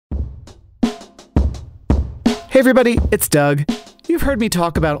Hey everybody, it's Doug. You've heard me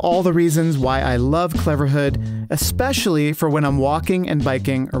talk about all the reasons why I love Cleverhood, especially for when I'm walking and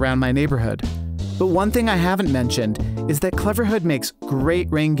biking around my neighborhood. But one thing I haven't mentioned is that Cleverhood makes great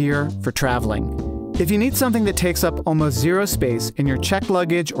rain gear for traveling. If you need something that takes up almost zero space in your checked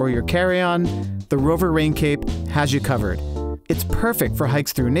luggage or your carry-on, the Rover Rain Cape has you covered. It's perfect for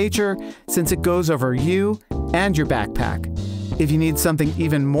hikes through nature since it goes over you and your backpack. If you need something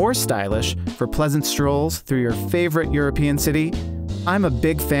even more stylish for pleasant strolls through your favorite European city, I'm a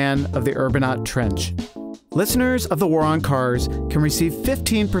big fan of the Urbanaut Trench. Listeners of The War on Cars can receive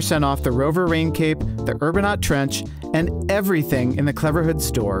 15% off the Rover Rain Cape, the Urbanaut Trench, and everything in the Cleverhood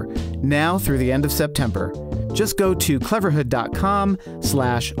store now through the end of September. Just go to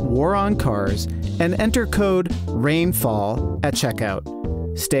cleverhood.com/waroncars and enter code RAINFALL at checkout.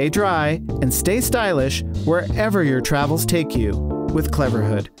 Stay dry and stay stylish wherever your travels take you with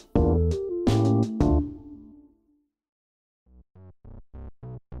Cleverhood.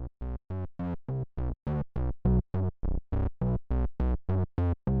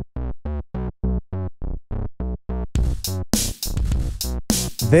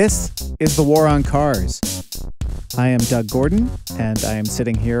 This is The War on Cars. I am Doug Gordon, and I am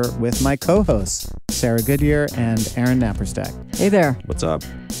sitting here with my co-hosts, Sarah Goodyear and Aaron Napperstack. Hey there. What's up?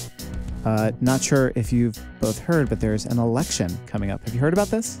 Not sure if you've both heard, but there's an election coming up. Have you heard about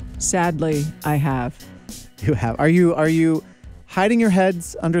this? Sadly, I have. You have. Are you hiding your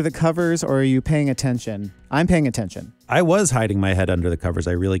heads under the covers, or are you paying attention? I'm paying attention. I was hiding my head under the covers.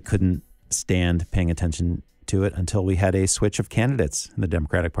 I really couldn't stand paying attention to it until we had a switch of candidates in the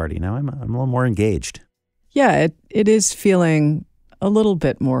Democratic Party. Now I'm a little more engaged. Yeah, it is feeling a little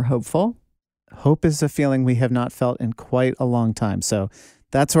bit more hopeful. Hope is a feeling we have not felt in quite a long time. So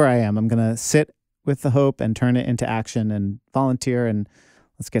that's where I am. I'm going to sit with the hope and turn it into action and volunteer, and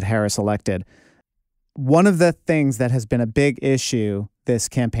let's get Harris elected. One of the things that has been a big issue this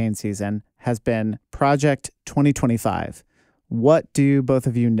campaign season has been Project 2025. What do both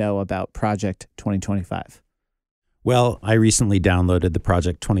of you know about Project 2025? Well, I recently downloaded the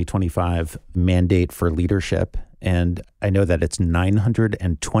Project 2025 mandate for leadership, and I know that it's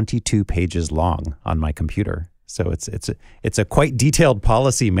 922 pages long on my computer. So it's a quite detailed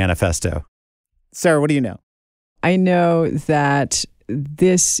policy manifesto. Sarah, what do you know? I know that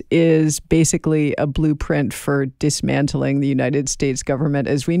this is basically a blueprint for dismantling the United States government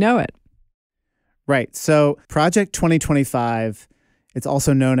as we know it. Right. So Project 2025, it's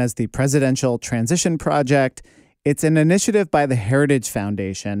also known as the Presidential Transition Project. It's an initiative by the Heritage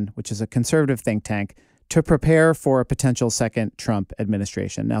Foundation, which is a conservative think tank, to prepare for a potential second Trump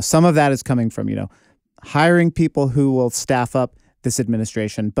administration. Now, some of that is coming from, hiring people who will staff up this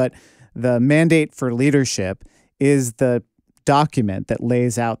administration. But the mandate for leadership is the document that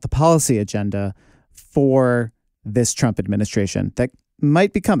lays out the policy agenda for this Trump administration that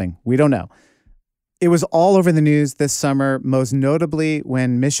might be coming. We don't know. It was all over the news this summer, most notably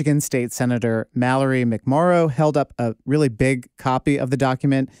when Michigan State Senator Mallory McMorrow held up a really big copy of the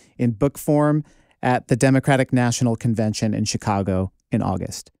document in book form at the Democratic National Convention in Chicago in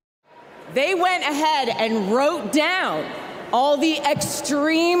August. They went ahead and wrote down all the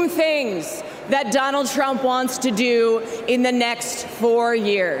extreme things that Donald Trump wants to do in the next 4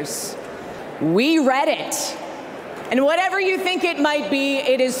 years. We read it. And whatever you think it might be,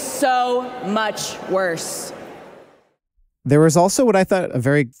 it is so much worse. There was also what I thought a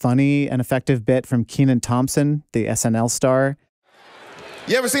very funny and effective bit from Kenan Thompson, the SNL star.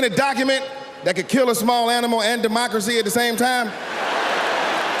 You ever seen a document that could kill a small animal and democracy at the same time?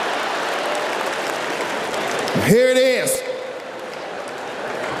 Here it is.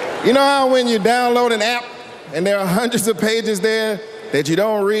 You know how when you download an app and there are hundreds of pages there that you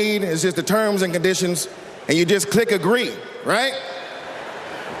don't read, it's just the terms and conditions, and you just click agree, right?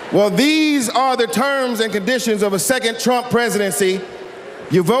 Well, these are the terms and conditions of a second Trump presidency.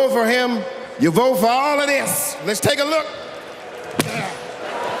 You vote for him, you vote for all of this. Let's take a look.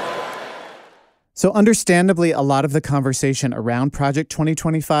 So understandably, a lot of the conversation around Project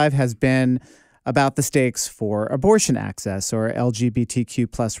 2025 has been about the stakes for abortion access or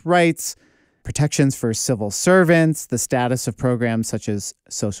LGBTQ plus rights, protections for civil servants, the status of programs such as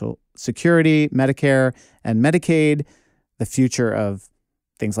Social Security, Medicare, and Medicaid, the future of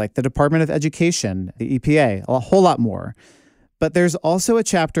things like the Department of Education, the EPA, a whole lot more. But there's also a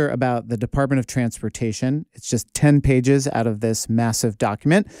chapter about the Department of Transportation. It's just 10 pages out of this massive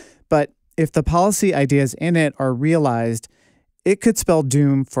document. But if the policy ideas in it are realized, it could spell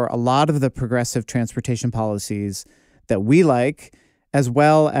doom for a lot of the progressive transportation policies that we like, as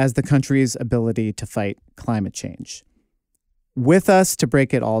well as the country's ability to fight climate change. With us to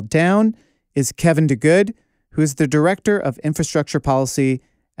break it all down is Kevin DeGood, who is the Director of Infrastructure Policy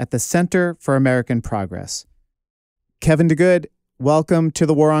at the Center for American Progress. Kevin DeGood, welcome to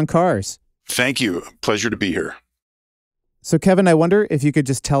the War on Cars. Thank you. Pleasure to be here. So, Kevin, I wonder if you could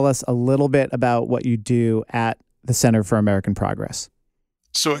just tell us a little bit about what you do at the Center for American Progress.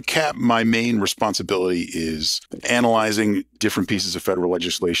 So at CAP, my main responsibility is analyzing different pieces of federal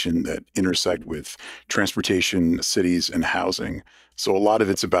legislation that intersect with transportation, cities, and housing. So a lot of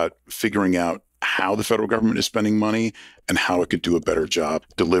it's about figuring out how the federal government is spending money and how it could do a better job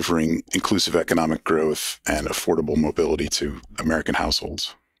delivering inclusive economic growth and affordable mobility to American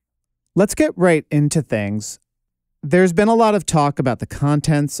households. Let's get right into things. There's been a lot of talk about the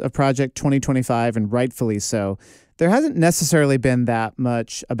contents of Project 2025, and rightfully so. There hasn't necessarily been that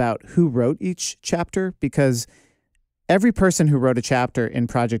much about who wrote each chapter, because every person who wrote a chapter in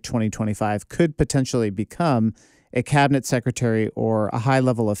Project 2025 could potentially become a cabinet secretary or a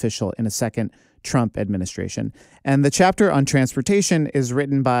high-level official in a second Trump administration. And the chapter on transportation is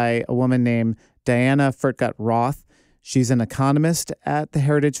written by a woman named Diana Furtgott-Roth. She's an economist at the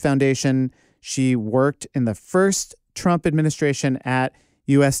Heritage Foundation. She worked in the first Trump administration at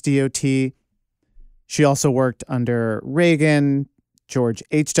USDOT. She also worked under Reagan, George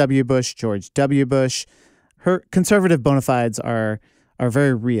H.W. Bush, George W. Bush. Her conservative bona fides are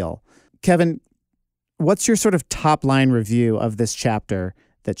very real. Kevin, what's your sort of top-line review of this chapter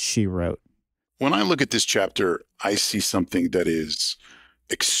that she wrote? When I look at this chapter, I see something that is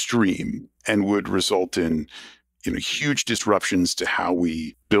extreme and would result in huge disruptions to how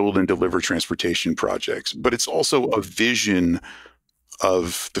we build and deliver transportation projects. But it's also a vision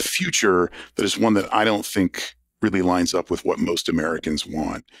of the future that is one that I don't think really lines up with what most Americans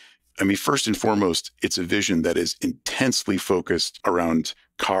want. I mean, first and foremost, it's a vision that is intensely focused around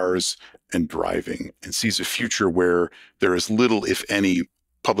cars and driving and sees a future where there is little, if any,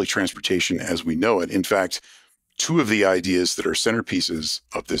 public transportation as we know it. In fact, two of the ideas that are centerpieces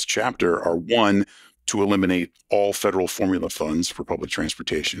of this chapter are, one, to eliminate all federal formula funds for public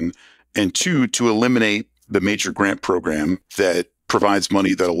transportation, and two, to eliminate the major grant program that provides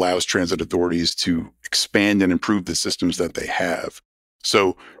money that allows transit authorities to expand and improve the systems that they have.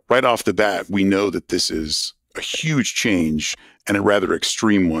 So right off the bat, we know that this is a huge change and a rather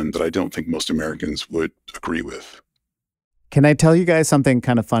extreme one that I don't think most Americans would agree with. Can I tell you guys something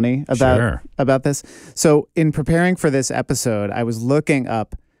kind of funny about this? So in preparing for this episode, I was looking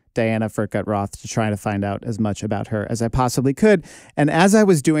up Diana Furtgott-Roth to try to find out as much about her as I possibly could. And as I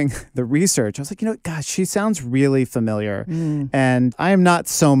was doing the research, I was like, gosh, she sounds really familiar. And I am not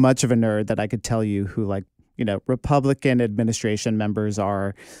so much of a nerd that I could tell you who Republican administration members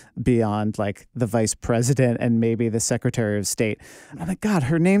are beyond like the vice president and maybe the secretary of state. I'm like, God,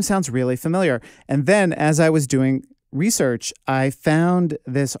 her name sounds really familiar. And then as I was doing research, I found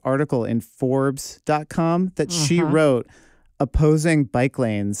this article in Forbes.com that she wrote opposing bike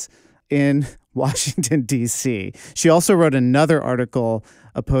lanes in Washington, D.C. She also wrote another article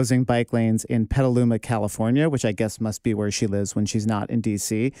opposing bike lanes in Petaluma, California, which I guess must be where she lives when she's not in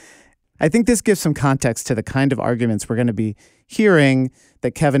D.C. I think this gives some context to the kind of arguments we're going to be hearing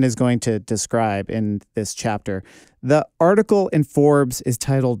that Kevin is going to describe in this chapter. The article in Forbes is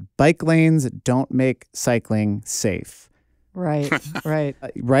titled "Bike Lanes Don't Make Cycling Safe." Right.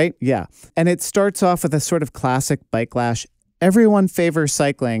 Right? Yeah. And it starts off with a sort of classic bike lash. Everyone favors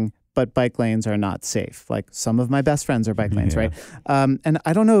cycling, but bike lanes are not safe. Like some of my best friends are bike lanes, right? And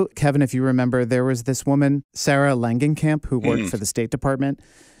I don't know, Kevin, if you remember, there was this woman, Sarah Langenkamp, who worked for the State Department.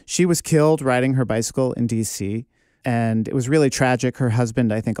 She was killed riding her bicycle in D.C., and it was really tragic. Her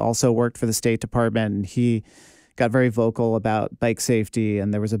husband, I think, also worked for the State Department, and he got very vocal about bike safety,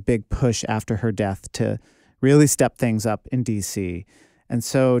 and there was a big push after her death to really step things up in D.C. And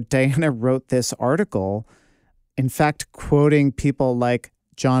so Diana wrote this article, in fact, quoting people like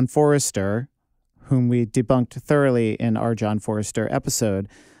John Forrester, whom we debunked thoroughly in our John Forrester episode,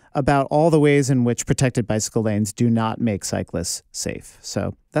 about all the ways in which protected bicycle lanes do not make cyclists safe.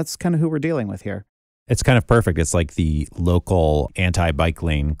 So that's kind of who we're dealing with here. It's kind of perfect. It's like the local anti-bike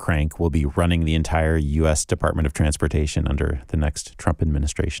lane crank will be running the entire U.S. Department of Transportation under the next Trump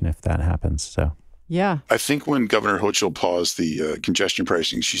administration if that happens. So yeah. I think when Governor Hochul paused the congestion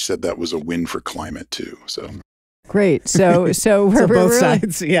pricing, she said that was a win for climate too. So great. So we're both really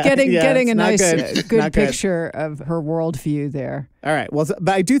sides. Yeah. getting a nice good picture of her worldview there. All right. Well,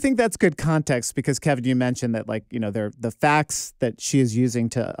 but I do think that's good context because, Kevin, you mentioned that, the facts that she is using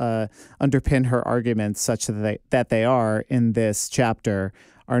to underpin her arguments such that they are in this chapter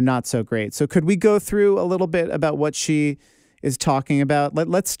are not so great. So could we go through a little bit about what she is talking about?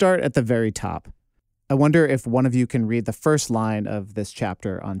 Let's start at the very top. I wonder if one of you can read the first line of this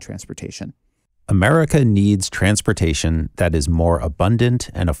chapter on transportation. America needs transportation that is more abundant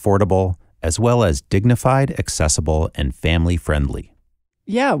and affordable, as well as dignified, accessible, and family-friendly.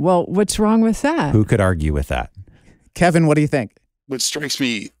 Yeah, well, what's wrong with that? Who could argue with that? Kevin, what do you think? What strikes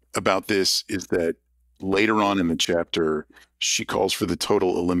me about this is that later on in the chapter, she calls for the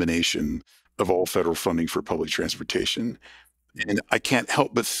total elimination of all federal funding for public transportation. And I can't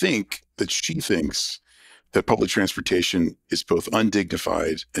help but think that she thinks that public transportation is both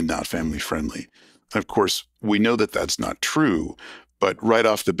undignified and not family friendly. Of course, we know that that's not true, but right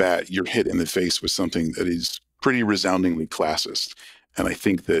off the bat, you're hit in the face with something that is pretty resoundingly classist. And I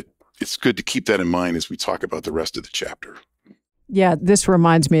think that it's good to keep that in mind as we talk about the rest of the chapter. Yeah, this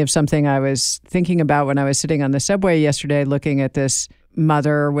reminds me of something I was thinking about when I was sitting on the subway yesterday, looking at this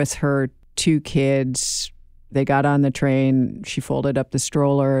mother with her 2 kids. They got on the train. She folded up the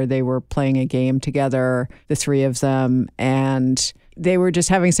stroller. They were playing a game together, the 3 of them, and they were just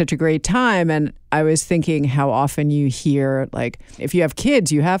having such a great time. And I was thinking how often you hear, like, if you have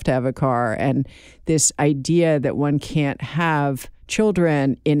kids, you have to have a car. And this idea that one can't have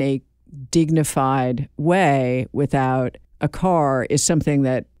children in a dignified way without a car is something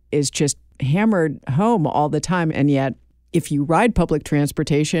that is just hammered home all the time. And yet, if you ride public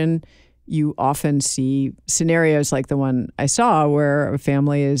transportation, you often see scenarios like the one I saw where a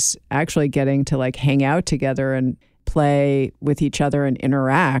family is actually getting to like hang out together and play with each other and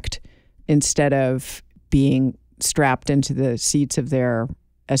interact instead of being strapped into the seats of their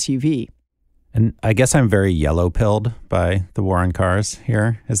SUV. And I guess I'm very yellow-pilled by the war on cars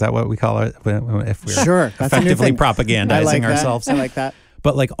here. Is that what we call it? If we're Sure, that's a new effectively thing. propagandizing ourselves. I like that.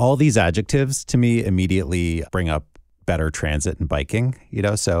 But like all these adjectives to me immediately bring up better transit and biking,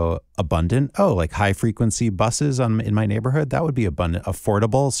 so abundant. Oh, like high frequency buses in my neighborhood, that would be abundant.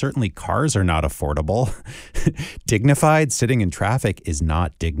 Affordable, certainly cars are not affordable. Dignified, sitting in traffic is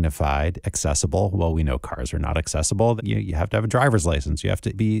not dignified. Accessible, well, we know cars are not accessible. You have to have a driver's license. You have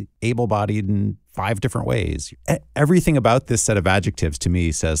to be able-bodied in 5 different ways. Everything about this set of adjectives to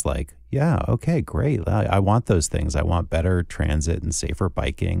me says like, yeah, okay, great. I want those things. I want better transit and safer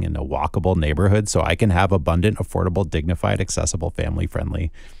biking and a walkable neighborhood so I can have abundant, affordable, dignified, accessible,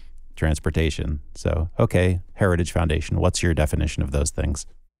 family-friendly transportation. So, okay, Heritage Foundation, what's your definition of those things?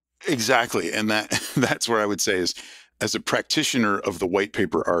 Exactly. And that's where I would say is, as a practitioner of the white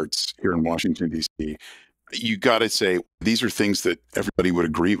paper arts here in Washington, D.C., you got to say these are things that everybody would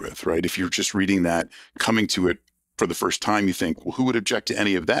agree with, right? If you're just reading that, coming to it for the first time, you think, well, who would object to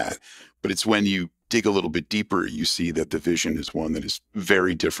any of that? But it's when you dig a little bit deeper, you see that the vision is one that is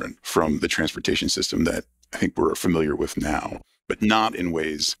very different from the transportation system that I think we're familiar with now, but not in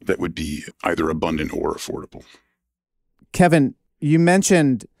ways that would be either abundant or affordable. Kevin, you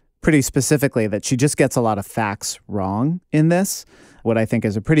mentioned pretty specifically that she just gets a lot of facts wrong in this. What I think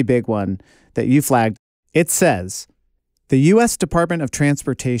is a pretty big one that you flagged. It says, the U.S. Department of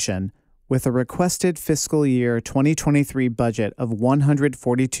Transportation, with a requested fiscal year 2023 budget of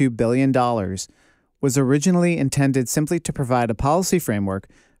 $142 billion, was originally intended simply to provide a policy framework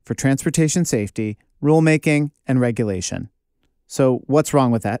for transportation safety, rulemaking, and regulation. So what's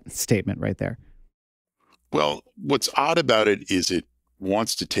wrong with that statement right there? Well, what's odd about it is it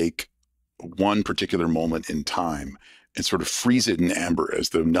wants to take one particular moment in time and sort of freeze it in amber as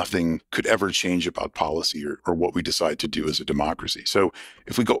though nothing could ever change about policy or what we decide to do as a democracy. So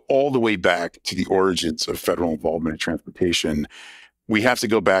if we go all the way back to the origins of federal involvement in transportation, we have to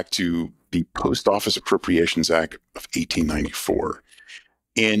go back to the Post Office Appropriations Act of 1894.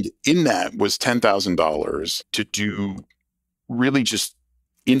 And in that was $10,000 to do really just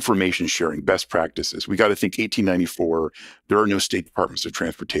information sharing, best practices. We got to think 1894, there are no state departments of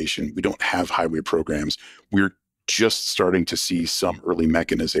transportation. We don't have highway programs. We're just starting to see some early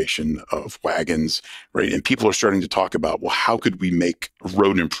mechanization of wagons, right? And people are starting to talk about, well, how could we make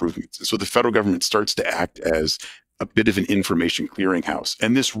road improvements? And so the federal government starts to act as a bit of an information clearinghouse.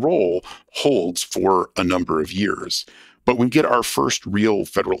 And this role holds for a number of years. But we get our first real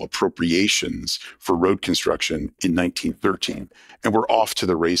federal appropriations for road construction in 1913, and we're off to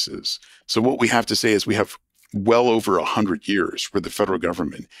the races. So what we have to say is we have well over 100 years where the federal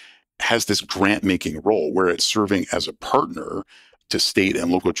government has this grant-making role where it's serving as a partner to state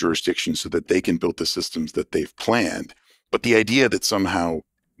and local jurisdictions so that they can build the systems that they've planned. But the idea that somehow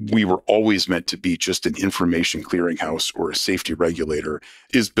we were always meant to be just an information clearinghouse or a safety regulator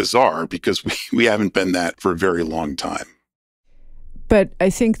is bizarre because we haven't been that for a very long time. But I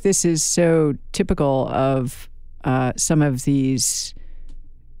think this is so typical of some of these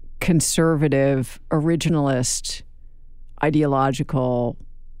conservative, originalist, ideological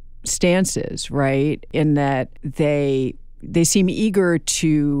stances, right? In that they seem eager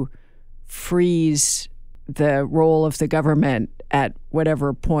to freeze the role of the government at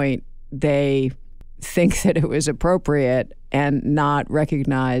whatever point they think that it was appropriate and not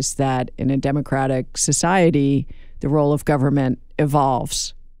recognize that in a democratic society, the role of government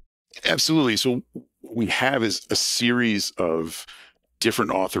evolves. Absolutely. So what we have is a series of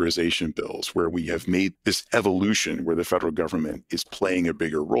different authorization bills where we have made this evolution where the federal government is playing a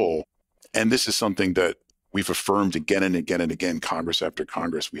bigger role. And this is something that we've affirmed again and again and again, Congress after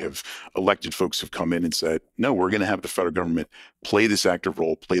Congress. We have elected folks who've come in and said, no, we're going to have the federal government play this active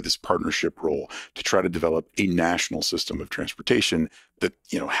role, play this partnership role to try to develop a national system of transportation that,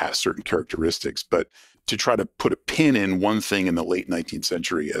 has certain characteristics. But to try to put a pin in one thing in the late 19th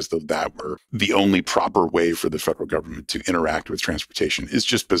century as though that were the only proper way for the federal government to interact with transportation is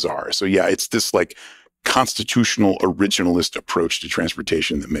just bizarre. So yeah, it's this like constitutional originalist approach to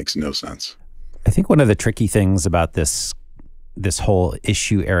transportation that makes no sense. I think one of the tricky things about this whole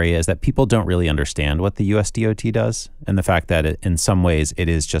issue area is that people don't really understand what the US DOT does, and the fact that in some ways it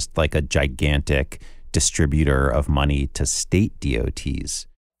is just like a gigantic distributor of money to state DOTs.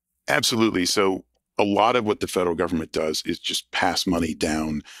 Absolutely. So a lot of what the federal government does is just pass money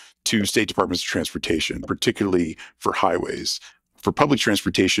down to state departments of transportation, particularly for highways. For public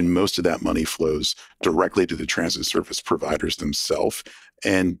transportation, most of that money flows directly to the transit service providers themselves.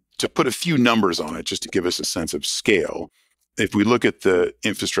 And to put a few numbers on it, just to give us a sense of scale, if we look at the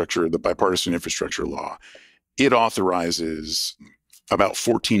infrastructure, the bipartisan infrastructure law, it authorizes about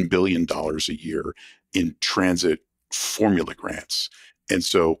 $14 billion a year in transit formula grants. And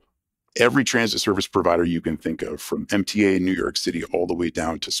so every transit service provider you can think of, from MTA in New York City all the way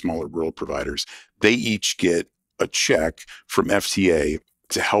down to smaller rural providers, they each get a check from FTA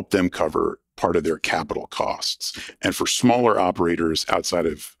to help them cover part of their capital costs. And for smaller operators outside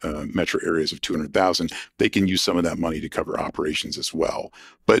of metro areas of 200,000, they can use some of that money to cover operations as well.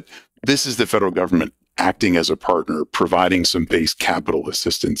 But this is the federal government acting as a partner, providing some base capital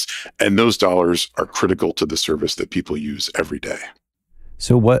assistance. And those dollars are critical to the service that people use every day.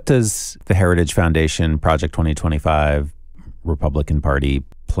 So what does the Heritage Foundation, Project 2025, Republican Party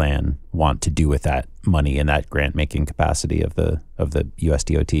plan want to do with that money and that grant-making capacity of the US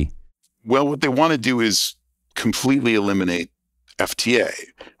DOT? Well, what they want to do is completely eliminate FTA,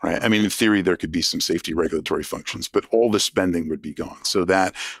 right? I mean, in theory, there could be some safety regulatory functions, but all the spending would be gone. So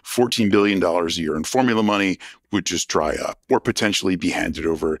that $14 billion a year in formula money would just dry up or potentially be handed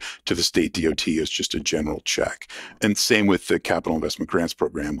over to the state DOT as just a general check. And same with the Capital Investment Grants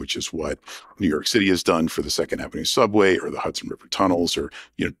Program, which is what New York City has done for the Second Avenue Subway or the Hudson River Tunnels, or,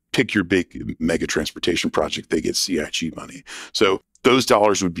 pick your big mega transportation project, they get CIG money. So those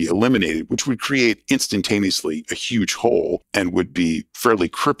dollars would be eliminated, which would create instantaneously a huge hole and would be fairly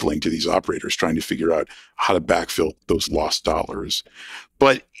crippling to these operators trying to figure out how to backfill those lost dollars.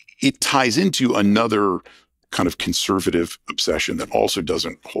 But it ties into another kind of conservative obsession that also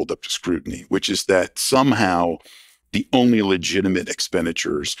doesn't hold up to scrutiny, which is that somehow the only legitimate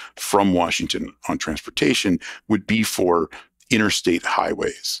expenditures from Washington on transportation would be for interstate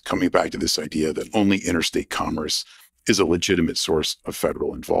highways, coming back to this idea that only interstate commerce is a legitimate source of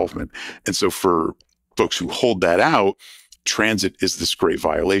federal involvement. And so for folks who hold that out, transit is this great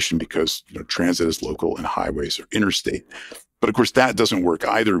violation because transit is local and highways are interstate. But of course, that doesn't work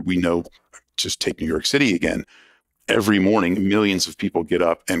either. We know, just take New York City again, every morning, millions of people get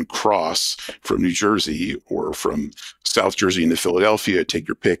up and cross from New Jersey or from South Jersey into Philadelphia, take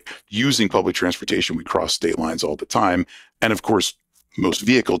your pick. Using public transportation, we cross state lines all the time. And of course, most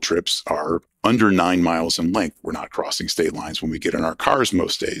vehicle trips are under 9 miles in length. We're not crossing state lines when we get in our cars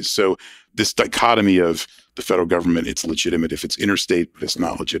most days. So this dichotomy of the federal government, it's legitimate if it's interstate, but it's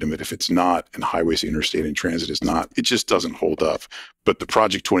not legitimate if it's not, and highways, interstate, and transit is not, it just doesn't hold up. But the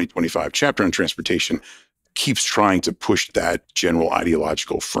Project 2025 chapter on transportation keeps trying to push that general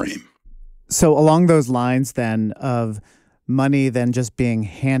ideological frame. So along those lines then of money then just being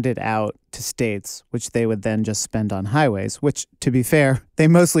handed out to states, which they would then just spend on highways, which, to be fair, they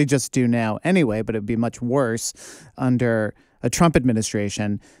mostly just do now anyway, but it'd be much worse under a Trump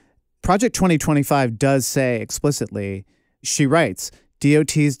administration. Project 2025 does say explicitly, she writes,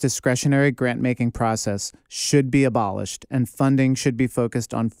 DOT's discretionary grant-making process should be abolished and funding should be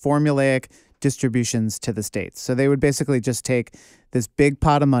focused on formulaic distributions to the states. So they would basically just take this big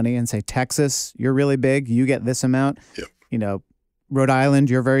pot of money and say, Texas, you're really big, you get this amount. Yep. Rhode Island,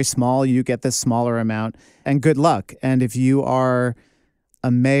 you're very small, you get this smaller amount, and good luck. And if you are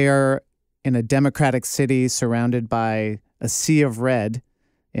a mayor in a Democratic city surrounded by a sea of red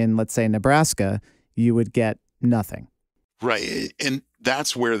in, let's say, Nebraska, you would get nothing. Right. And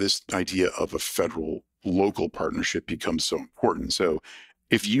that's where this idea of a federal local partnership becomes so important. So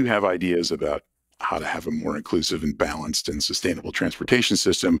if you have ideas about how to have a more inclusive and balanced and sustainable transportation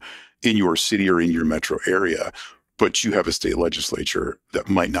system in your city or in your metro area, but you have a state legislature that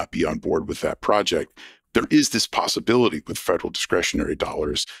might not be on board with that project, there is this possibility with federal discretionary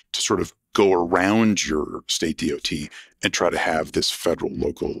dollars to sort of go around your state DOT and try to have this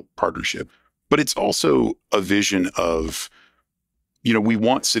federal-local partnership. But it's also a vision of, we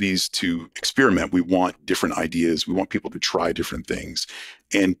want cities to experiment. We want different ideas. We want people to try different things.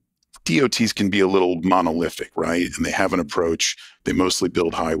 And DOTs can be a little monolithic, right? And they have an approach. They mostly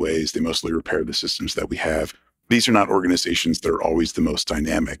build highways. They mostly repair the systems that we have. These are not organizations that are always the most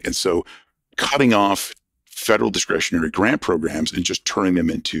dynamic. And so cutting off federal discretionary grant programs and just turning them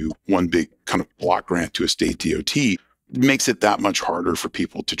into one big kind of block grant to a state DOT makes it that much harder for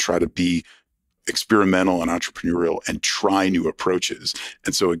people to try to be experimental and entrepreneurial and try new approaches.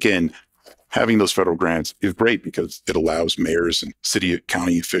 And so again, having those federal grants is great because it allows mayors and city,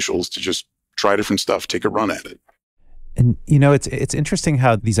 county officials to just try different stuff, take a run at it. And, it's interesting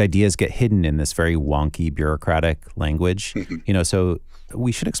how these ideas get hidden in this very wonky bureaucratic language. So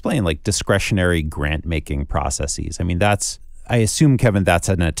we should explain like discretionary grant making processes. I mean, I assume, Kevin, that's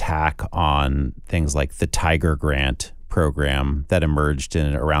an attack on things like the Tiger Grant program that emerged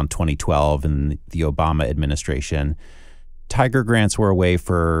in around 2012 in the Obama administration. Tiger grants were a way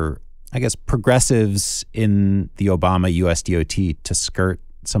for, I guess, progressives in the Obama US DOT to skirt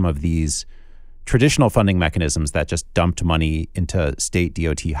some of these traditional funding mechanisms that just dumped money into state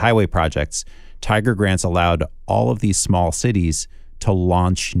DOT highway projects. Tiger grants allowed all of these small cities to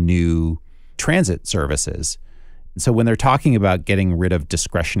launch new transit services. So when they're talking about getting rid of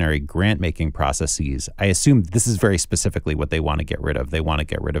discretionary grant-making processes, I assume this is very specifically what they want to get rid of. They want to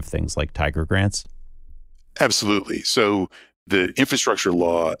get rid of things like Tiger grants? Absolutely. So the infrastructure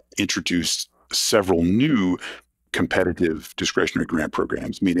law introduced several new competitive discretionary grant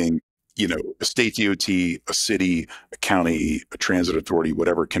programs, meaning a state DOT, a city, a county, a transit authority,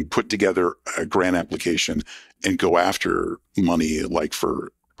 whatever, can put together a grant application and go after money like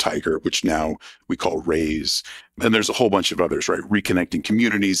for Tiger, which now we call RAISE. And there's a whole bunch of others, right? Reconnecting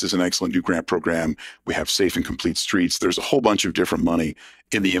Communities is an excellent new grant program. We have Safe and Complete Streets. There's a whole bunch of different money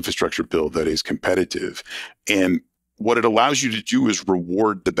in the infrastructure bill that is competitive. And what it allows you to do is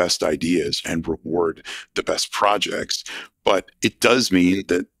reward the best ideas and reward the best projects. But it does mean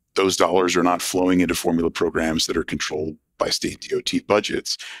that those dollars are not flowing into formula programs that are controlled by state DOT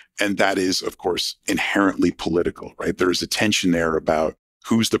budgets. And that is, of course, inherently political, right? There's a tension there about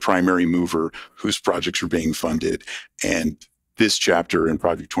who's the primary mover, whose projects are being funded. And this chapter in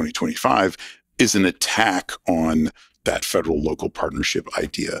Project 2025 is an attack on that federal-local partnership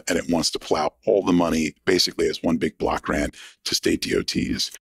idea. And it wants to plow all the money basically as one big block grant to state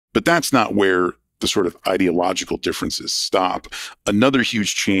DOTs. But that's not where the sort of ideological differences stop. Another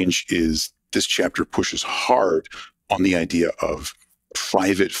huge change is this chapter pushes hard on the idea of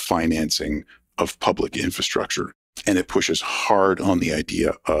private financing of public infrastructure. And it pushes hard on the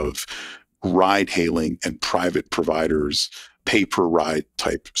idea of ride hailing and private providers pay per ride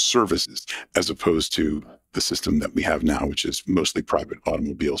type services, as opposed to the system that we have now, which is mostly private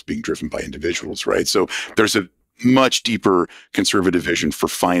automobiles being driven by individuals, right? So there's a much deeper conservative vision for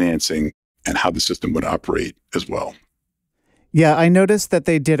financing and how the system would operate as well. Yeah, I noticed that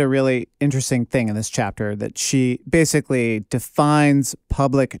they did a really interesting thing in this chapter, that she basically defines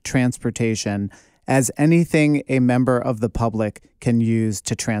public transportation as anything a member of the public can use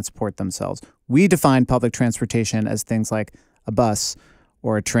to transport themselves. We define public transportation as things like a bus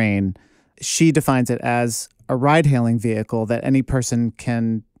or a train. She defines it as a ride-hailing vehicle that any person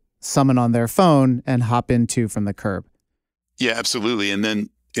can summon on their phone and hop into from the curb. Yeah, absolutely. And then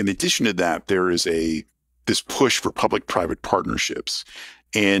in addition to that, there is this push for public-private partnerships.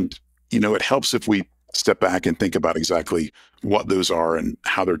 And, it helps if we step back and think about exactly what those are and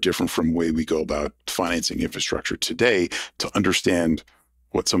how they're different from the way we go about financing infrastructure today to understand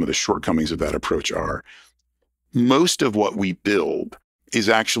what some of the shortcomings of that approach are. Most of what we build is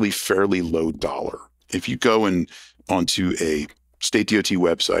actually fairly low dollar. If you go onto a state DOT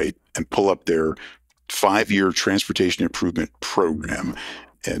website and pull up their 5-year transportation improvement program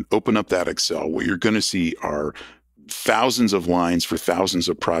and open up that Excel, what you're going to see are thousands of lines for thousands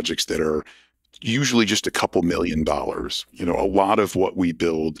of projects that are usually just a couple $1 million. A lot of what we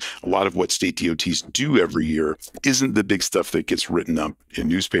build, a lot of what state DOTs do every year isn't the big stuff that gets written up in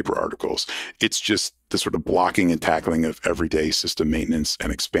newspaper articles. It's just the sort of blocking and tackling of everyday system maintenance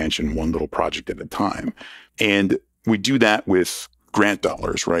and expansion, one little project at a time. And we do that with grant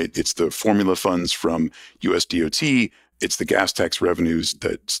dollars, right? It's the formula funds from US DOT. It's the gas tax revenues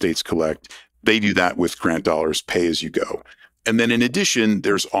that states collect. They do that with grant dollars, pay as you go. And then in addition,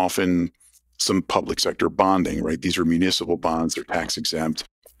 there's often some public sector bonding, right? These are municipal bonds, they're tax exempt.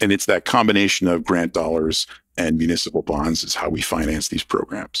 And it's that combination of grant dollars and municipal bonds is how we finance these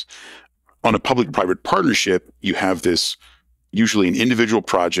programs. On a public-private partnership, you have this, usually an individual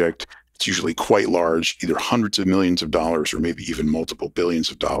project. It's usually quite large, either hundreds of millions of dollars or maybe even multiple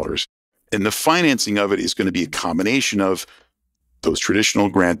billions of dollars. And the financing of it is going to be a combination of those traditional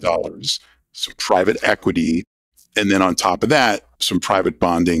grant dollars, some private equity, and then on top of that, some private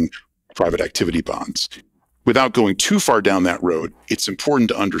bonding, private activity bonds. Without going too far down that road, it's important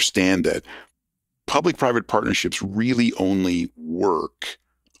to understand that public-private partnerships really only work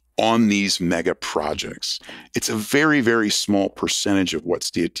on these mega projects. It's a very, very small percentage of what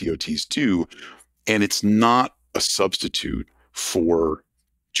state DOTs do, and it's not a substitute for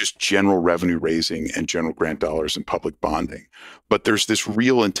just general revenue raising and general grant dollars and public bonding. But there's this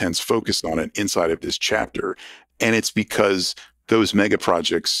real intense focus on it inside of this chapter. And it's because those mega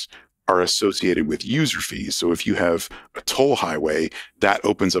projects are associated with user fees. So if you have a toll highway, that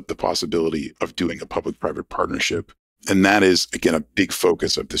opens up the possibility of doing a public-private partnership. And that is, again, a big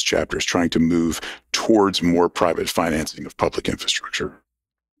focus of this chapter, is trying to move towards more private financing of public infrastructure.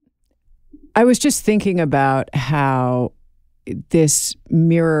 I was just thinking about how this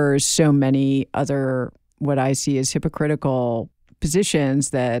mirrors so many other, what I see as hypocritical positions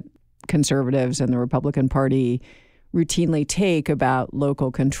that conservatives and the Republican Party routinely take about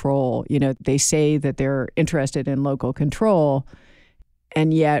local control. You know, they say that they're interested in local control,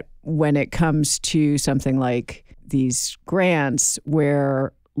 and yet when it comes to something like these grants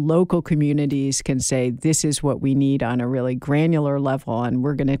where local communities can say, this is what we need on a really granular level, and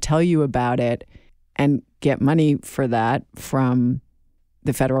we're going to tell you about it, and get money for that from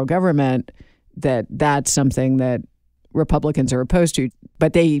the federal government, that's something that Republicans are opposed to.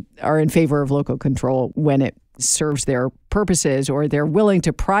 But they are in favor of local control when it serves their purposes, or they're willing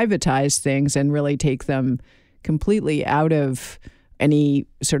to privatize things and really take them completely out of any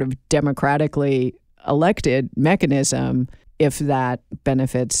sort of democratically elected mechanism if that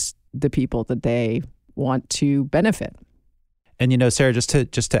benefits the people that they want to benefit. And, you know, Sarah, just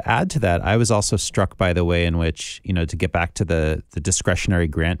to add to that, I was also struck by the way in which, you know, to get back to the discretionary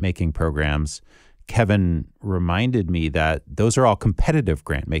grant-making programs, Kevin reminded me that those are all competitive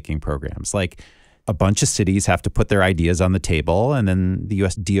grant-making programs. Like, a bunch of cities have to put their ideas on the table, and then the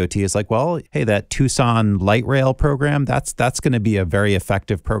U.S. DOT is like, well, hey, that Tucson light rail program, that's going to be a very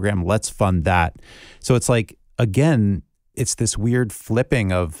effective program. Let's fund that. So it's like, again, it's this weird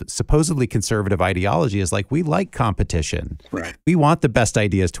flipping of supposedly conservative ideology is like, we like competition. Right. We want the best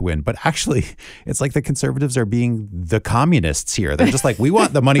ideas to win. But actually, it's like the conservatives are being the communists here. They're just like, we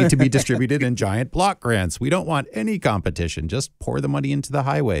want the money to be distributed in giant block grants. We don't want any competition. Just pour the money into the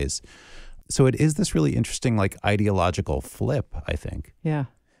highways. So it is this really interesting, like, ideological flip, I think. Yeah.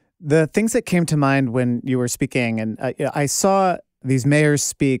 The things that came to mind when you were speaking, and I saw these mayors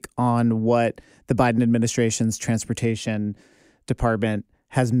speak on what the Biden administration's transportation department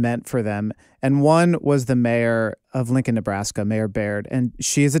has meant for them. And one was the mayor of Lincoln, Nebraska, Mayor Baird. And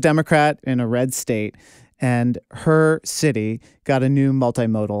she is a Democrat in a red state. And her city got a new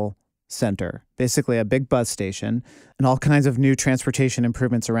multimodal center, basically a big bus station, and all kinds of new transportation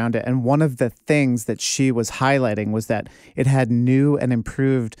improvements around it. And one of the things that she was highlighting was that it had new and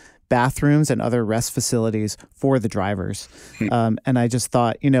improved bathrooms and other rest facilities for the drivers. And I just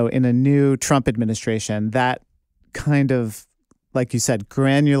thought, you know, in a new Trump administration, that kind of, like you said,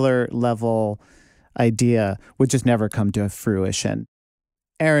 granular level idea would just never come to fruition.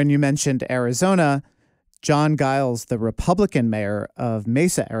 Aaron, you mentioned Arizona. John Giles, the Republican mayor of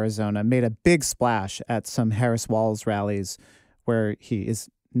Mesa, Arizona, made a big splash at some Harris Walz rallies where he is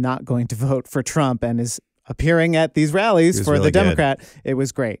not going to vote for Trump and is appearing at these rallies for really the Democrat. It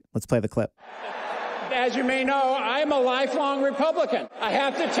was great. Let's play the clip. As you may know, I'm a lifelong Republican. I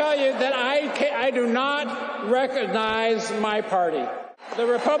have to tell you that I do not recognize my party. The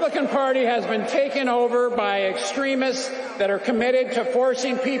Republican Party has been taken over by extremists that are committed to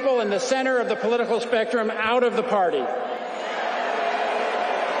forcing people in the center of the political spectrum out of the party.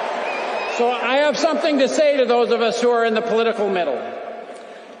 So I have something to say to those of us who are in the political middle.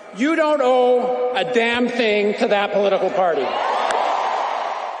 You don't owe a damn thing to that political party.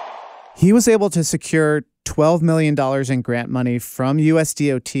 He was able to secure $12 million in grant money from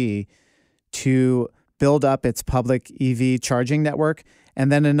USDOT to build up its public EV charging network, and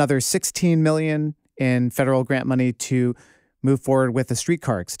then another $16 million in federal grant money to move forward with the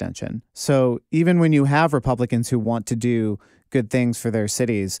streetcar extension. So even when you have Republicans who want to do good things for their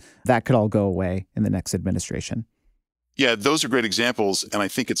cities, that could all go away in the next administration. Yeah, those are great examples. And I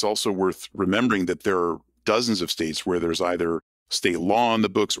think it's also worth remembering that there are dozens of states where there's either state law on the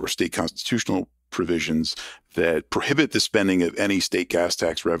books or state constitutional provisions that prohibit the spending of any state gas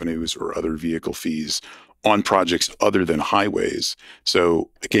tax revenues or other vehicle fees on projects other than highways. So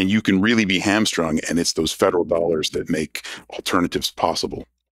again, you can really be hamstrung, and it's those federal dollars that make alternatives possible.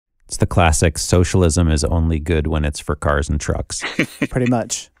 It's the classic socialism is only good when it's for cars and trucks. Pretty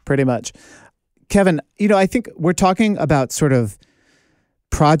much. Kevin, I think we're talking about sort of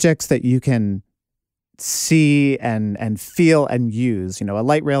projects that you can see and feel and use, a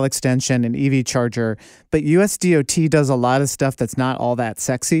light rail extension, an EV charger, but US DOT does a lot of stuff that's not all that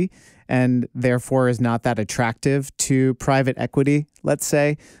sexy and therefore is not that attractive to private equity, let's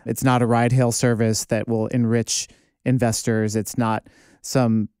say. It's not a ride-hail service that will enrich investors. It's not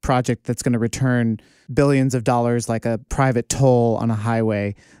some project that's going to return billions of dollars like a private toll on a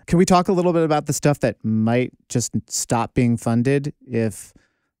highway. Can we talk a little bit about the stuff that might just stop being funded if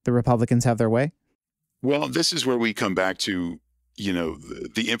the Republicans have their way? Well, this is where we come back to,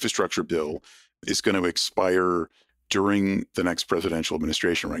 the infrastructure bill is going to expire during the next presidential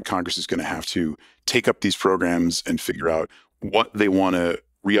administration, right? Congress is going to have to take up these programs and figure out what they want to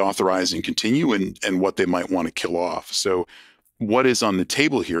reauthorize and continue and what they might want to kill off. So what is on the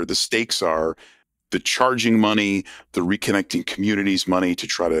table here? The stakes are the charging money, the reconnecting communities money to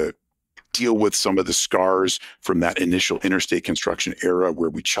try to deal with some of the scars from that initial interstate construction era where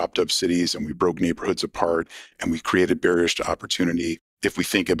we chopped up cities and we broke neighborhoods apart and we created barriers to opportunity. If we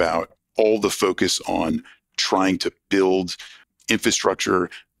think about all the focus on trying to build infrastructure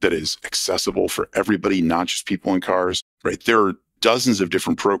that is accessible for everybody, not just people in cars, right? There are dozens of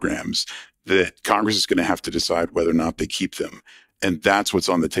different programs that Congress is going to have to decide whether or not they keep them. And that's what's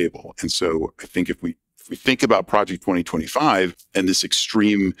on the table. And so I think if we think about Project 2025 and this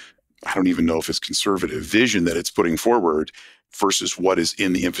extreme, I don't even know if it's conservative vision that it's putting forward versus what is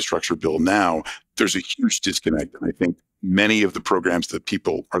in the infrastructure bill now, there's a huge disconnect. And I think many of the programs that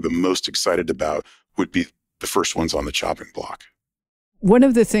people are the most excited about would be the first ones on the chopping block. One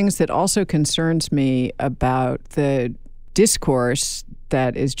of the things that also concerns me about the discourse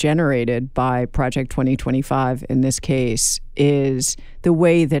that is generated by Project 2025 in this case is the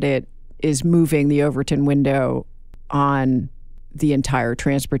way that it is moving the Overton window on the entire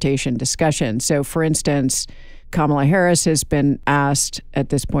transportation discussion. So, for instance, Kamala Harris has been asked at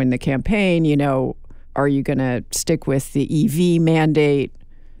this point in the campaign, are you going to stick with the EV mandate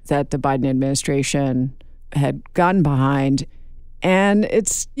that the Biden administration had gotten behind? And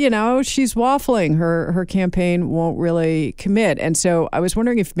it's, she's waffling. Her campaign won't really commit. And so I was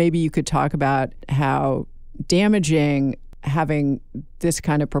wondering if maybe you could talk about how damaging having this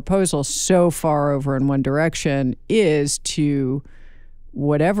kind of proposal so far over in one direction is to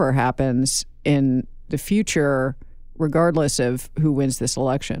whatever happens in the future, regardless of who wins this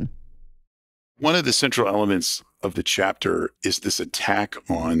election. One of the central elements of the chapter is this attack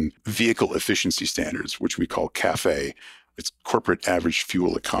on vehicle efficiency standards, which we call CAFE. It's corporate average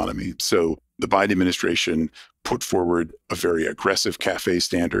fuel economy. So the Biden administration put forward a very aggressive CAFE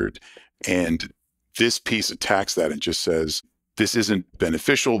standard, and this piece attacks that and just says, this isn't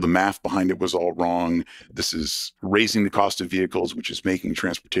beneficial. The math behind it was all wrong. This is raising the cost of vehicles, which is making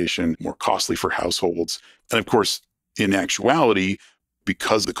transportation more costly for households. And of course, in actuality,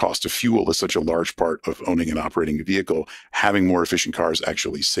 because the cost of fuel is such a large part of owning and operating a vehicle, having more efficient cars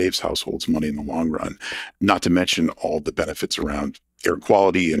actually saves households money in the long run, not to mention all the benefits around air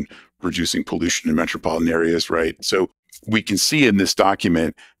quality and reducing pollution in metropolitan areas, right? So we can see in this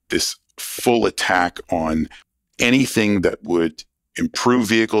document this full attack on anything that would improve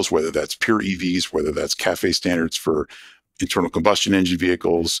vehicles, whether that's pure EVs, whether that's CAFE standards for internal combustion engine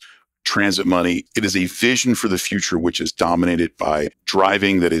vehicles, transit money. It is a vision for the future which is dominated by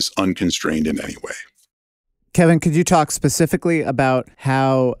driving that is unconstrained in any way. Kevin, could you talk specifically about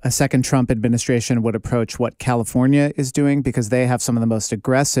how a second Trump administration would approach what California is doing? Because they have some of the most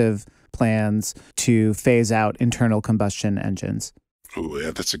aggressive plans to phase out internal combustion engines. Oh,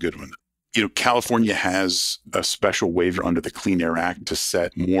 yeah, that's a good one. California has a special waiver under the Clean Air Act to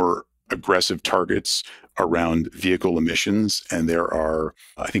set more aggressive targets around vehicle emissions. And there are,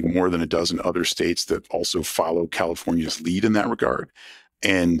 I think, more than a dozen other states that also follow California's lead in that regard.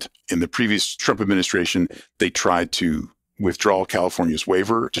 And in the previous Trump administration, they tried to withdraw California's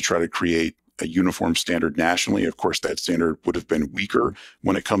waiver to try to create a uniform standard nationally. Of course, that standard would have been weaker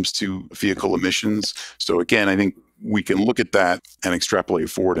when it comes to vehicle emissions. So again, I think we can look at that and extrapolate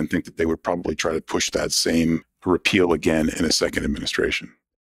forward and think that they would probably try to push that same repeal again in a second administration.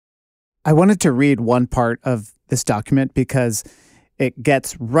 I wanted to read one part of this document because it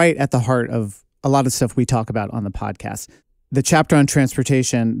gets right at the heart of a lot of stuff we talk about on the podcast. The chapter on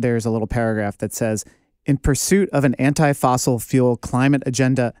transportation, there's a little paragraph that says, In pursuit of an anti-fossil fuel climate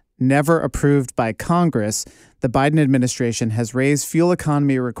agenda never approved by Congress, the Biden administration has raised fuel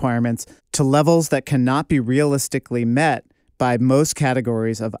economy requirements to levels that cannot be realistically met by most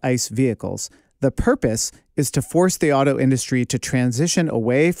categories of ICE vehicles. The purpose is to force the auto industry to transition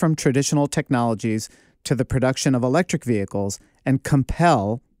away from traditional technologies to the production of electric vehicles and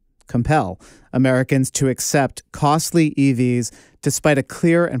compel Americans to accept costly EVs despite a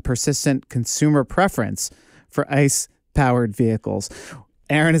clear and persistent consumer preference for ICE-powered vehicles.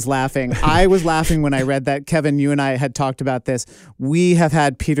 Aaron is laughing. I was laughing when I read that. Kevin, you and I had talked about this. We have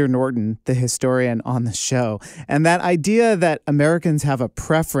had Peter Norton, the historian, on the show. And that idea that Americans have a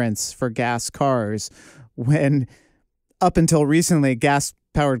preference for gas cars when up until recently,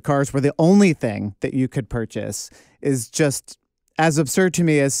 gas-powered cars were the only thing that you could purchase is just as absurd to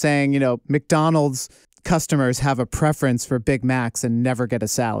me as saying, McDonald's customers have a preference for Big Macs and never get a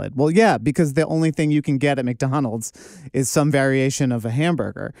salad. Well, yeah, because the only thing you can get at McDonald's is some variation of a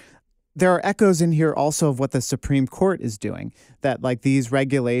hamburger. There are echoes in here also of what the Supreme Court is doing, that like these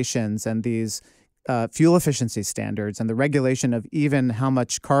regulations and these fuel efficiency standards and the regulation of even how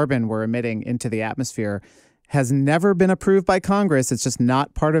much carbon we're emitting into the atmosphere has never been approved by Congress. It's just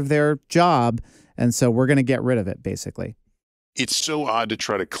not part of their job. And so we're going to get rid of it, basically. It's so odd to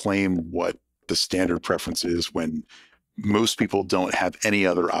try to claim what the standard preference is when most people don't have any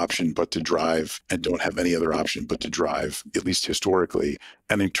other option but to drive and don't have any other option but to drive, at least historically,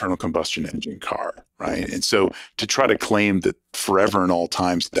 an internal combustion engine car, right? And so to try to claim that forever and all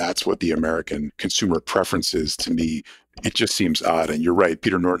times, that's what the American consumer preference is, to me, it just seems odd. And you're right,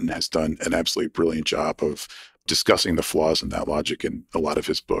 Peter Norton has done an absolutely brilliant job of discussing the flaws in that logic in a lot of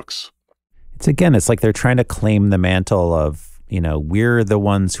his books. It's like they're trying to claim the mantle of, we're the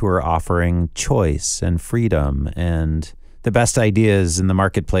ones who are offering choice and freedom and the best ideas in the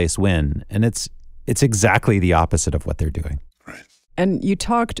marketplace win. And it's exactly the opposite of what they're doing. Right. And you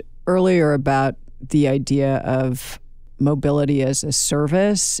talked earlier about the idea of mobility as a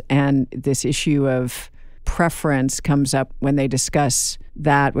service, and this issue of preference comes up when they discuss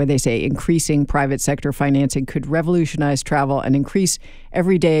that, where they say increasing private sector financing could revolutionize travel and increase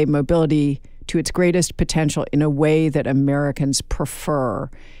everyday mobility to its greatest potential in a way that Americans prefer.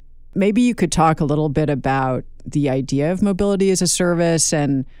 Maybe you could talk a little bit about the idea of mobility as a service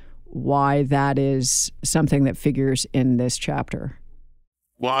and why that is something that figures in this chapter.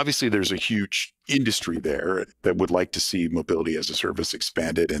 Well, obviously, there's a huge industry there that would like to see mobility as a service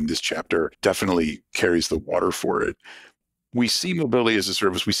expanded, and this chapter definitely carries the water for it. We see mobility as a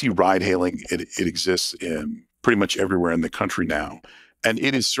service. We see ride hailing. It exists in pretty much everywhere in the country now. And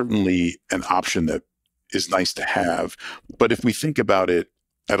it is certainly an option that is nice to have. But if we think about it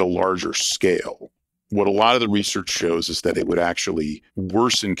at a larger scale, what a lot of the research shows is that it would actually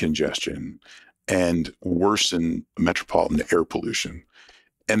worsen congestion and worsen metropolitan air pollution.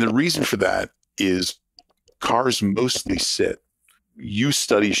 And the reason for that is cars mostly sit. Use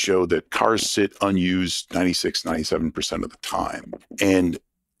studies show that cars sit unused 96, 97% of the time. And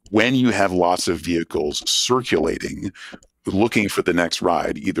when you have lots of vehicles circulating, looking for the next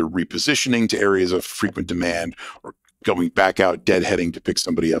ride, either repositioning to areas of frequent demand or going back out deadheading to pick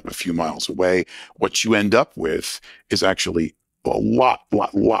somebody up a few miles away, what you end up with is actually a lot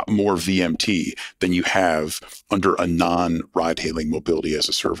more VMT than you have under a non-ride-hailing mobility as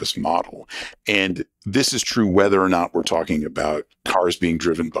a service model. And this is true whether or not we're talking about cars being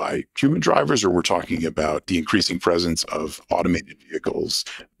driven by human drivers or we're talking about the increasing presence of automated vehicles,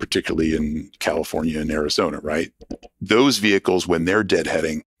 particularly in California and Arizona, right? Those vehicles, when they're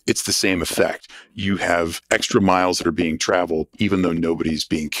deadheading, it's the same effect. You have extra miles that are being traveled, even though nobody's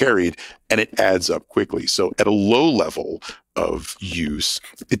being carried, and it adds up quickly. So at a low level of use,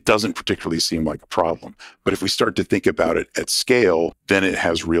 it doesn't particularly seem like a problem. But if we start to think about it at scale, then it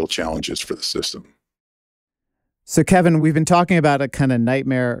has real challenges for the system. So, Kevin, we've been talking about a kind of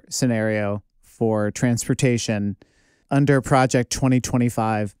nightmare scenario for transportation under Project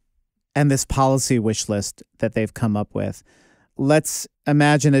 2025 and this policy wish list that they've come up with. Let's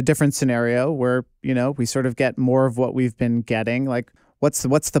imagine a different scenario where, we sort of get more of what we've been getting. Like, what's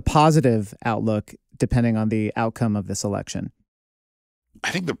the positive outlook depending on the outcome of this election?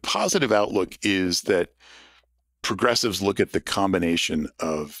 I think the positive outlook is that progressives look at the combination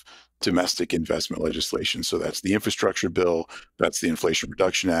of domestic investment legislation. So that's the infrastructure bill, that's the Inflation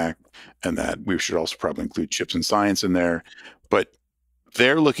Reduction Act, and that we should also probably include chips and science in there. But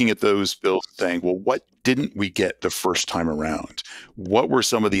they're looking at those bills saying, well, what didn't we get the first time around? What were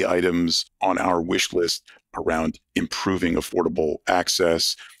some of the items on our wish list around improving affordable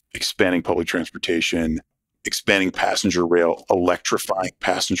access, expanding public transportation, expanding passenger rail, electrifying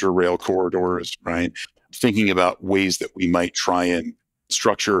passenger rail corridors, right? Thinking about ways that we might try and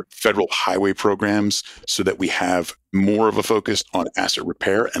structure federal highway programs so that we have more of a focus on asset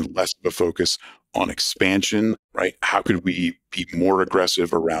repair and less of a focus on expansion, right? How could we be more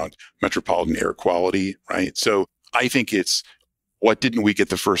aggressive around metropolitan air quality, right? So I think it's what didn't we get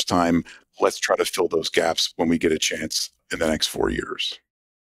the first time? Let's try to fill those gaps when we get a chance in the next 4 years.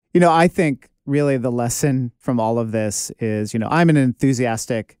 I think really the lesson from all of this is, I'm an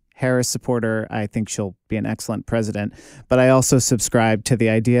enthusiastic Harris supporter. I think she'll be an excellent president. But I also subscribe to the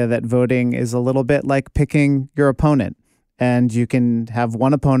idea that voting is a little bit like picking your opponent. And you can have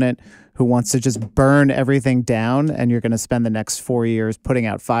one opponent who wants to just burn everything down, and you're going to spend the next 4 years putting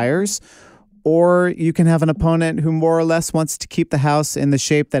out fires. Or you can have an opponent who more or less wants to keep the house in the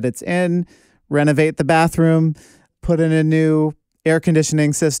shape that it's in, renovate the bathroom, put in a new air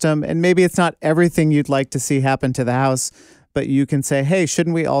conditioning system. And maybe it's not everything you'd like to see happen to the house, but you can say, hey,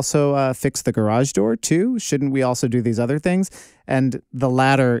 shouldn't we also fix the garage door too? Shouldn't we also do these other things? And the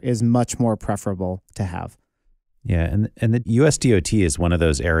latter is much more preferable to have. Yeah, and the US DOT is one of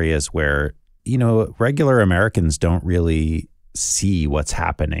those areas where, regular Americans don't really see what's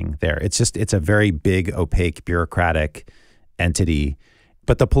happening there. It's a very big, opaque, bureaucratic entity.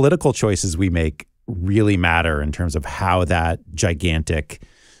 But the political choices we make really matter in terms of how that gigantic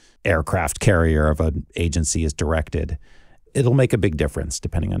aircraft carrier of an agency is directed. It'll make a big difference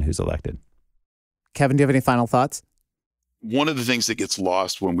depending on who's elected. Kevin, do you have any final thoughts? One of the things that gets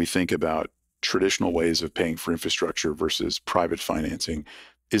lost when we think about traditional ways of paying for infrastructure versus private financing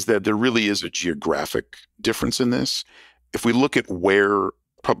is that there really is a geographic difference in this. If we look at where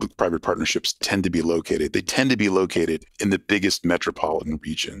public-private partnerships tend to be located, they tend to be located in the biggest metropolitan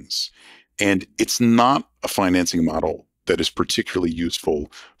regions. And it's not a financing model that is particularly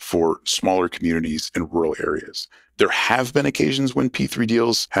useful for smaller communities in rural areas. There have been occasions when P3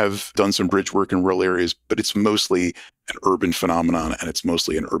 deals have done some bridge work in rural areas, but it's mostly an urban phenomenon, and it's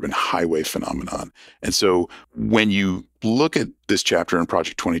mostly an urban highway phenomenon. And so when you look at this chapter in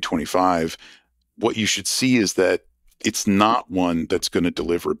Project 2025, what you should see is that it's not one that's going to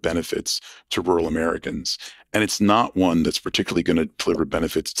deliver benefits to rural Americans. And it's not one that's particularly going to deliver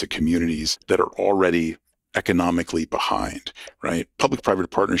benefits to communities that are already economically behind, right? Public-private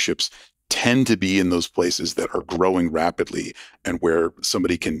partnerships tend to be in those places that are growing rapidly and where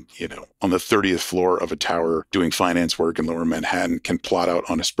somebody can, on the 30th floor of a tower doing finance work in Lower Manhattan can plot out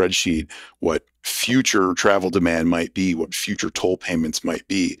on a spreadsheet what future travel demand might be, what future toll payments might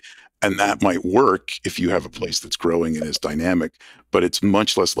be. And that might work if you have a place that's growing and is dynamic, but it's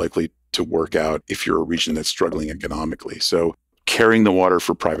much less likely to work out if you're a region that's struggling economically. So carrying the water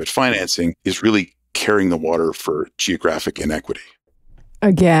for private financing is really carrying the water for geographic inequity.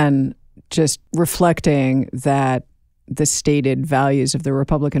 Again, just reflecting that the stated values of the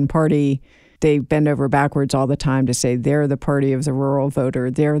Republican Party, they bend over backwards all the time to say they're the party of the rural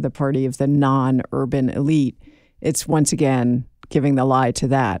voter, they're the party of the non-urban elite. It's once again giving the lie to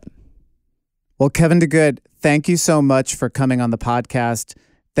that. Well, Kevin DeGood, thank you so much for coming on the podcast.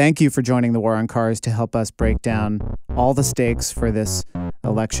 Thank you for joining the War on Cars to help us break down all the stakes for this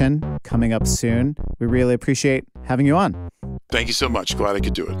election coming up soon. We really appreciate having you on. Thank you so much. Glad I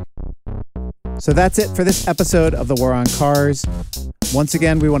could do it. So that's it for this episode of the War on Cars. Once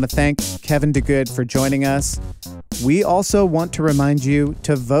again, we want to thank Kevin DeGood for joining us. We also want to remind you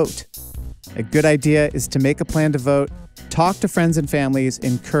to vote. A good idea is to make a plan to vote. Talk to friends and families,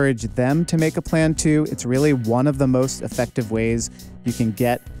 encourage them to make a plan too. It's really one of the most effective ways you can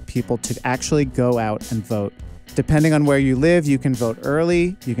get people to actually go out and vote. Depending on where you live, you can vote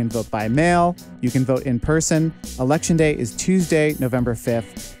early, you can vote by mail, you can vote in person. Election Day is Tuesday, November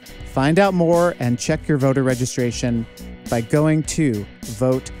 5th. Find out more and check your voter registration by going to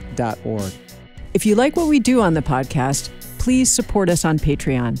vote.org. If you like what we do on the podcast, please support us on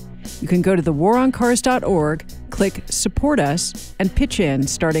Patreon. You can go to thewaroncars.org, click Support Us, and pitch in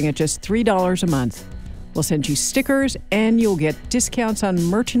starting at just $3 a month. We'll send you stickers, and you'll get discounts on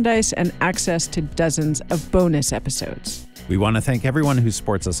merchandise and access to dozens of bonus episodes. We want to thank everyone who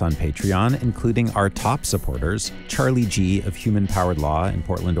supports us on Patreon, including our top supporters, Charlie G. of Human Powered Law in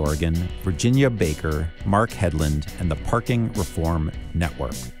Portland, Oregon, Virginia Baker, Mark Headland, and the Parking Reform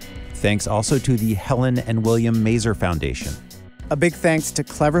Network. Thanks also to the Helen and William Mazer Foundation. A big thanks to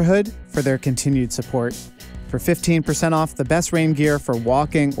Cleverhood for their continued support. For 15% off the best rain gear for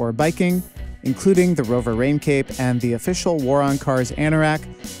walking or biking, including the Rover Rain Cape and the official War on Cars anorak,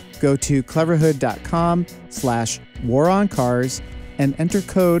 go to cleverhood.com/waroncars and enter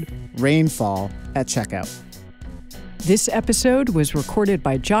code RAINFALL at checkout. This episode was recorded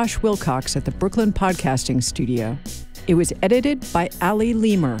by Josh Wilcox at the Brooklyn Podcasting Studio. It was edited by Ali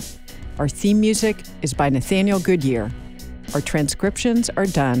Lemer. Our theme music is by Nathaniel Goodyear. Our transcriptions are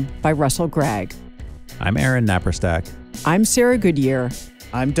done by Russell Gregg. I'm Aaron Naparstak. I'm Sarah Goodyear.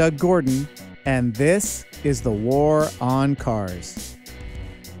 I'm Doug Gordon, and this is The War on Cars.